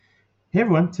Hey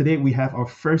everyone, today we have our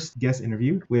first guest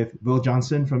interview with Will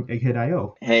Johnson from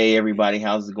Egghead.io. Hey everybody,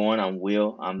 how's it going? I'm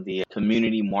Will. I'm the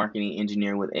community marketing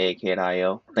engineer with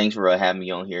Egghead.io. Thanks for having me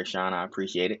on here, Sean. I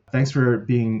appreciate it. Thanks for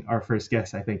being our first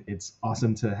guest. I think it's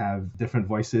awesome to have different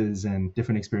voices and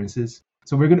different experiences.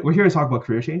 So we're here to talk about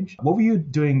career change. What were you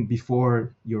doing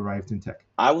before you arrived in tech?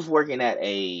 I was working at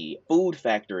a food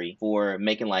factory for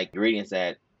making like ingredients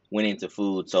that went into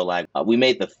food. So like we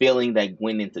made the filling that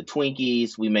went into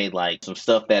Twinkies. We made like some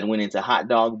stuff that went into hot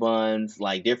dog buns,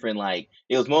 like different like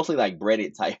it was mostly like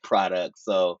breaded type products.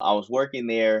 So I was working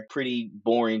there, pretty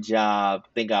boring job. I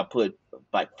think I put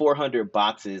like 400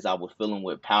 boxes I was filling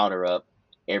with powder up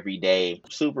every day.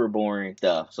 Super boring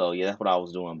stuff. So yeah, that's what I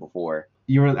was doing before.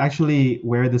 You were actually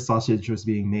where the sausage was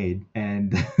being made,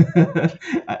 and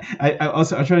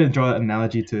I try to draw an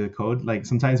analogy to code. Like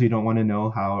sometimes we don't want to know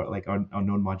how like our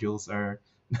known modules are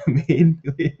made.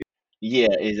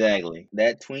 Yeah, exactly.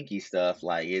 That Twinkie stuff,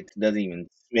 like it doesn't even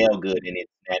smell good in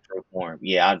its natural form.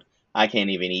 Yeah, I can't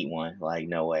even eat one. Like,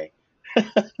 no way.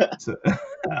 So,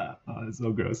 it's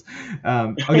so gross.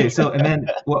 Okay, so and then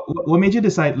what made you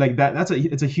decide like that?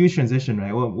 It's a huge transition,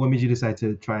 right? What made you decide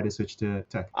to try to switch to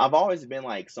tech? I've always been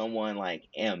like someone like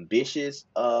ambitious,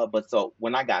 but so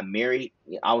when I got married,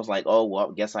 I was like, oh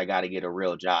well, guess I got to get a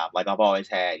real job. Like I've always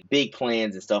had big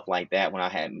plans and stuff like that. When I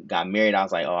had got married, I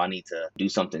was like, oh, I need to do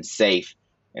something safe.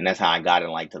 And that's how I got in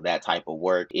like to that type of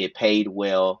work. It paid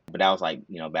well, but that was like,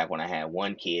 back when I had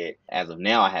one kid. As of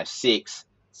now, I have six.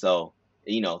 So,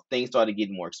 things started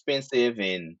getting more expensive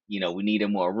and, we needed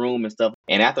more room and stuff.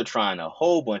 And after trying a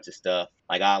whole bunch of stuff,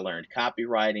 like I learned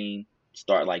copywriting,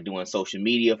 start like doing social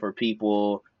media for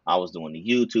people. I was doing the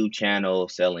YouTube channel,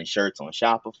 selling shirts on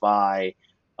Shopify.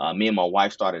 Me and my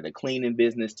wife started a cleaning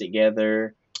business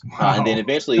together, and then Wow.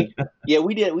 eventually, yeah,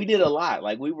 we did a lot.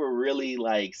 Like we were really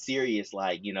like serious.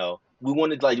 Like we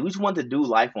just wanted to do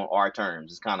life on our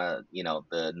terms. It's kind of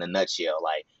the nutshell.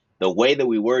 Like the way that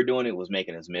we were doing it was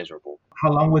making us miserable.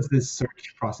 How long was this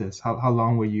search process? How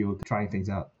long were you trying things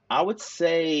out? I would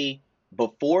say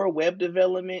before web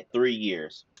development, 3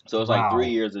 years. So it's like three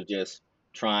Wow. years of just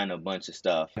trying a bunch of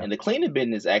stuff. Yeah. And the cleaning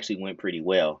business actually went pretty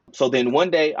well. So then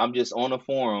one day I'm just on a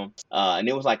forum, and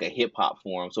it was like a hip hop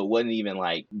forum. So it wasn't even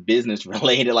like business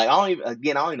related. Like I don't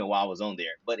even know why I was on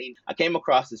there. But I came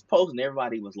across this post and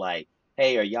everybody was like,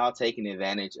 hey, are y'all taking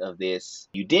advantage of this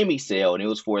Udemy sale? And it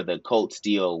was for the Code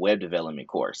Steel web development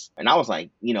course. And I was like,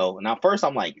 now first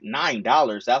I'm like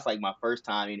 $9. That's like my first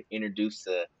time introduced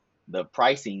to the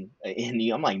pricing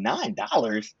I'm like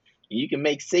 $9. You can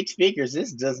make six figures.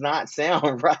 This does not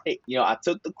sound right. I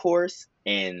took the course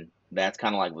and that's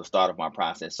kind of like the start of my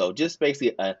process. So just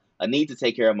basically a need to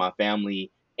take care of my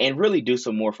family and really do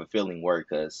some more fulfilling work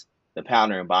because the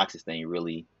powder and boxes thing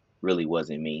really, really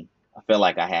wasn't me. I felt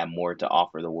like I had more to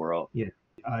offer the world. Yeah.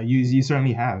 You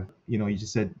certainly have. You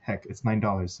just said, heck, it's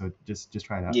 $9, so just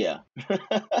try it out. Yeah.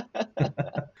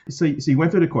 So you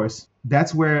went through the course.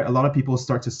 That's where a lot of people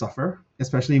start to suffer,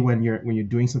 especially when you're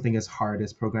doing something as hard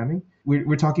as programming.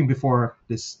 We're talking before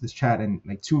this chat, and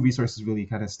like two resources really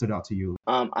kind of stood out to you.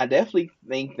 I definitely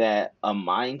think that a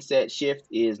mindset shift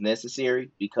is necessary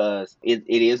because it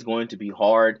is going to be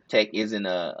hard. Tech isn't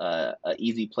a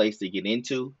easy place to get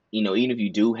into. Even if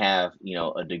you do have,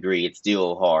 a degree, it's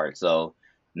still hard. So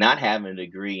not having a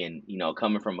degree and,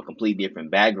 coming from a completely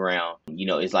different background,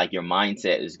 it's like your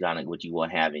mindset is kind of what you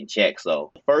want to have in check.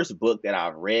 So the first book that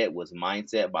I've read was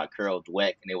Mindset by Carol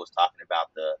Dweck, and it was talking about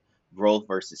the growth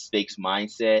versus fixed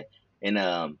mindset.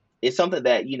 And it's something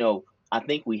that, I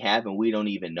think we have and we don't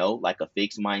even know, like a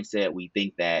fixed mindset. We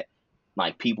think that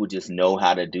like people just know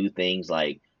how to do things.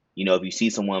 Like, if you see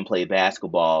someone play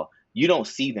basketball, you don't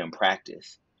see them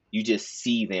practice. You just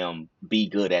see them be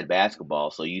good at basketball.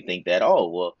 So you think that, oh,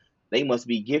 well, they must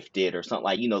be gifted or something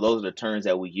like, those are the terms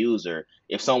that we use. Or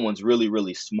if someone's really,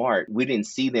 really smart, we didn't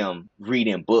see them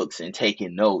reading books and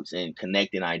taking notes and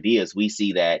connecting ideas. We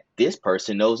see that this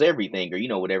person knows everything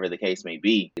or, whatever the case may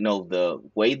be. The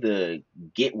way to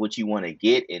get what you want to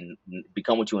get and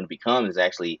become what you want to become is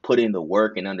actually put in the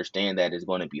work and understand that it's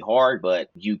going to be hard,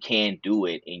 but you can do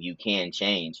it and you can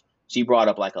change. She brought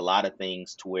up like a lot of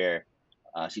things to where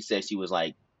she said she was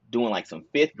like doing like some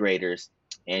fifth graders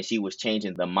and she was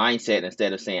changing the mindset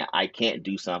instead of saying I can't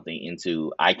do something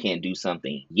into I can't do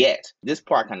something yet. This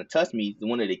part kind of touched me.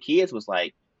 One of the kids was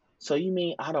like, so you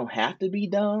mean I don't have to be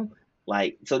dumb?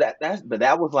 Like so but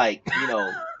that was like,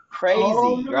 Oh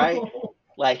crazy, right? no!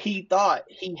 Like he thought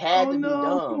he had Oh to be no!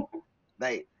 dumb.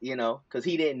 Like, because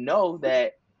he didn't know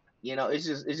that, it's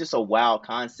just a wild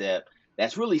concept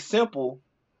that's really simple.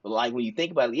 But like when you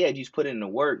think about it, yeah, you just put it in the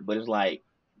work, but it's like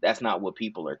that's not what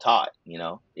people are taught.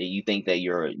 You think that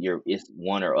it's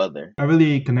one or other. I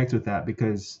really connect with that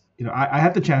because I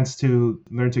had the chance to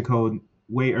learn to code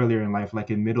way earlier in life, like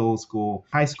in middle school,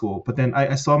 high school. But then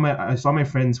I saw my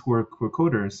friends who were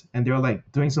coders, and they were like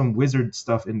doing some wizard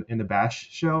stuff in the Bash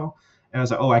shell, and I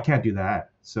was like, oh, I can't do that.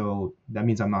 So that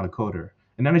means I'm not a coder.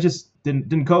 And then I just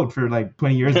didn't code for like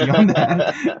 20 years beyond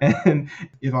that. And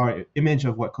if our image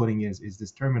of what coding is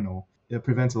this terminal, it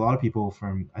prevents a lot of people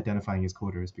from identifying as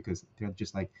coders because they're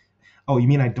just like, oh, you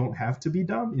mean I don't have to be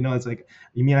dumb? It's like,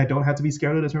 you mean I don't have to be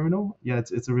scared of the terminal? Yeah,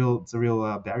 it's a real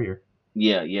barrier.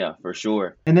 Yeah, for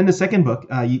sure. And then the second book,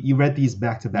 you read these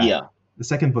back to back. Yeah. The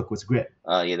second book was Grit.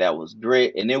 Yeah, that was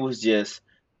great. And it was just,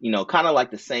 kind of like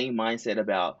the same mindset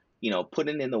about,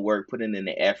 putting in the work, putting in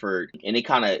the effort. And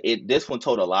this one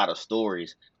told a lot of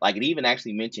stories. Like it even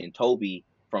actually mentioned Toby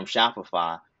from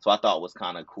Shopify. So I thought it was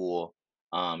kind of cool.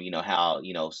 How,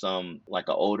 some like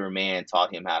an older man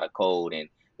taught him how to code and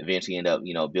eventually end up,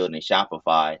 building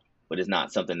Shopify, but it's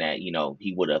not something that,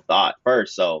 he would have thought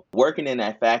first. So working in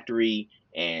that factory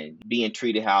and being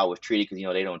treated how I was treated, because,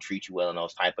 they don't treat you well in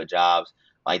those type of jobs.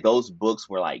 Like those books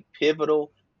were like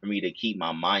pivotal for me to keep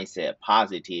my mindset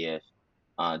positive,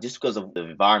 just because of the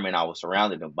environment I was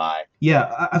surrounded by.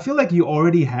 Yeah, I feel like you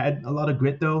already had a lot of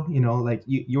grit though. Like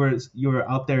you were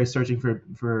out there searching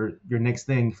for your next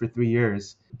thing for 3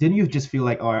 years. Didn't you just feel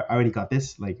like, oh, I already got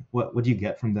this? Like what do you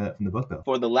get from the book though?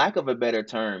 For the lack of a better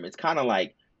term, it's kind of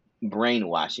like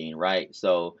brainwashing, right?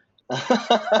 So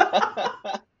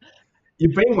You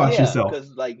brainwash yeah, yourself.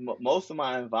 because like most of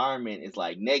my environment is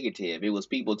like negative. It was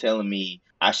people telling me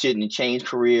I shouldn't change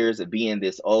careers of being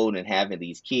this old and having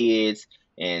these kids,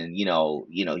 and you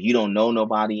don't know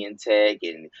nobody in tech,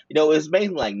 and it's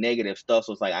basically like negative stuff.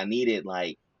 So it's like I needed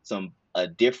like some a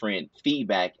different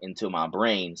feedback into my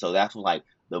brain. So that's what like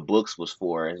the books was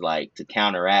for, is like to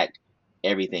counteract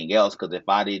everything else. Because if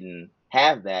I didn't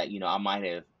have that, I might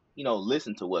have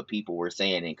listened to what people were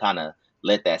saying and kind of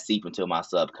let that seep into my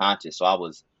subconscious. So I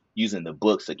was using the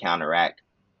books to counteract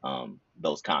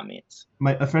those comments.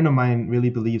 A friend of mine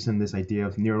really believes in this idea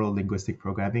of neuro-linguistic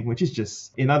programming, which is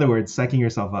just, in other words, psyching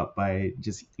yourself up by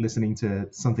just listening to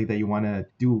something that you want to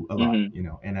do a lot,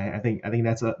 And I think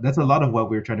that's a lot of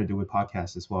what we're trying to do with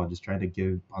podcasts as well, just trying to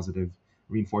give positive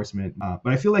reinforcement.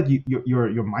 But I feel like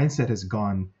your mindset has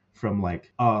gone from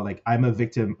like, oh, like I'm a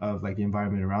victim of like the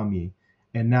environment around me,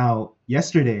 and now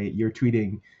yesterday you're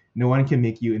tweeting, no one can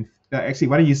make you. Actually,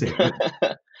 why don't you say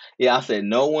it? Yeah, I said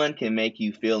no one can make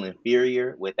you feel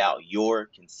inferior without your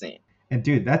consent. And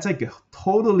dude, that's like a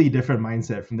totally different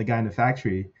mindset from the guy in the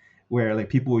factory where like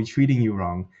people were treating you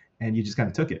wrong and you just kind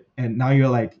of took it. And now you're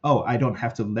like, oh, I don't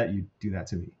have to let you do that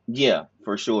to me. Yeah,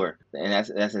 for sure. And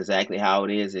that's exactly how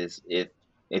it is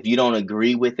if you don't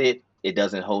agree with it, it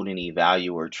doesn't hold any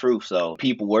value or truth. So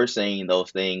people were saying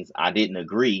those things. I didn't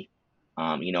agree.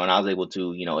 And I was able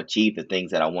to, achieve the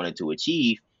things that I wanted to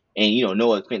achieve. And,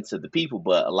 no offense to the people,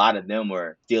 but a lot of them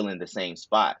were still in the same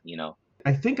spot.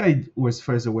 I think I was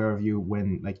first aware of you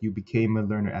when like you became a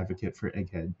learner advocate for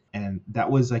Egghead, and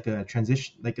that was like a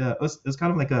transition, like it was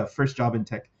kind of like a first job in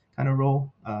tech kind of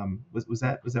role. Was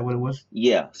that what it was?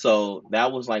 Yeah. So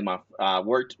that was like I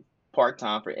worked part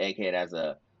time for Egghead as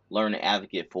a learner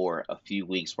advocate for a few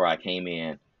weeks before I came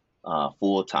in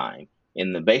full time.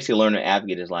 And the basic learner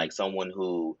advocate is like someone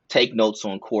who take notes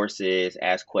on courses,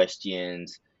 ask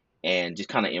questions, and just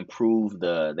kind of improve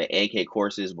the Egghead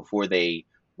courses before they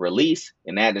release.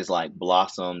 And that is like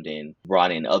blossomed and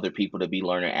brought in other people to be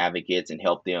learner advocates and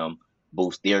help them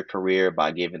boost their career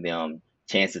by giving them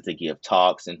chances to give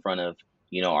talks in front of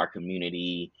our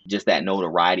community. Just that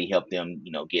notoriety helped them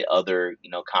get other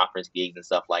conference gigs and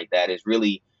stuff like that.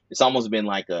 It's almost been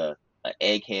like a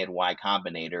Egghead Y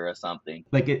Combinator or something.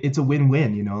 Like it's a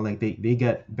win-win, like they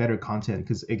get better content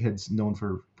because Egghead's known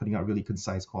for putting out really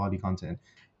concise quality content.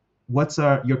 What's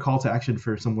your call to action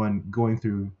for someone going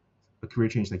through a career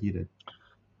change like you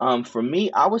did? For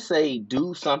me, I would say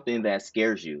do something that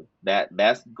scares you.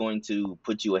 That's going to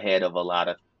put you ahead of a lot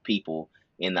of people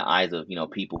in the eyes of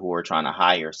people who are trying to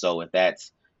hire. So if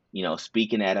that's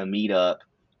speaking at a meetup,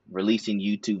 releasing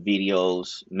YouTube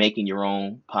videos, making your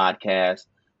own podcast,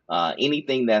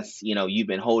 anything that's you've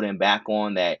been holding back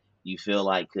on that you feel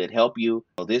like could help you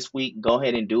this week, go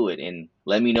ahead and do it, and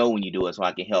let me know when you do it so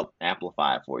I can help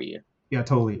amplify it for you. Yeah,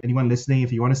 totally. Anyone listening,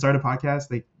 if you want to start a podcast,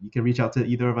 like you can reach out to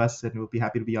either of us and we'll be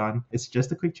happy to be on. It's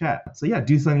just a quick chat. So yeah,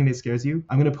 do something that scares you.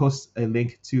 I'm going to post a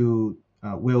link to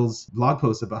Will's blog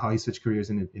post about how he switched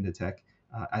careers into tech.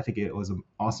 I think it was an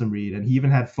awesome read, and he even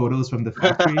had photos from the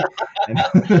factory. And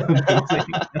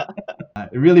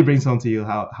it really brings home to you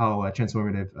how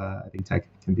transformative I think tech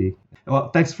can be. Well,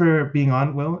 thanks for being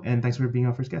on, Will, and thanks for being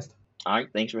our first guest. All right,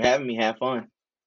 thanks for having me. Have fun.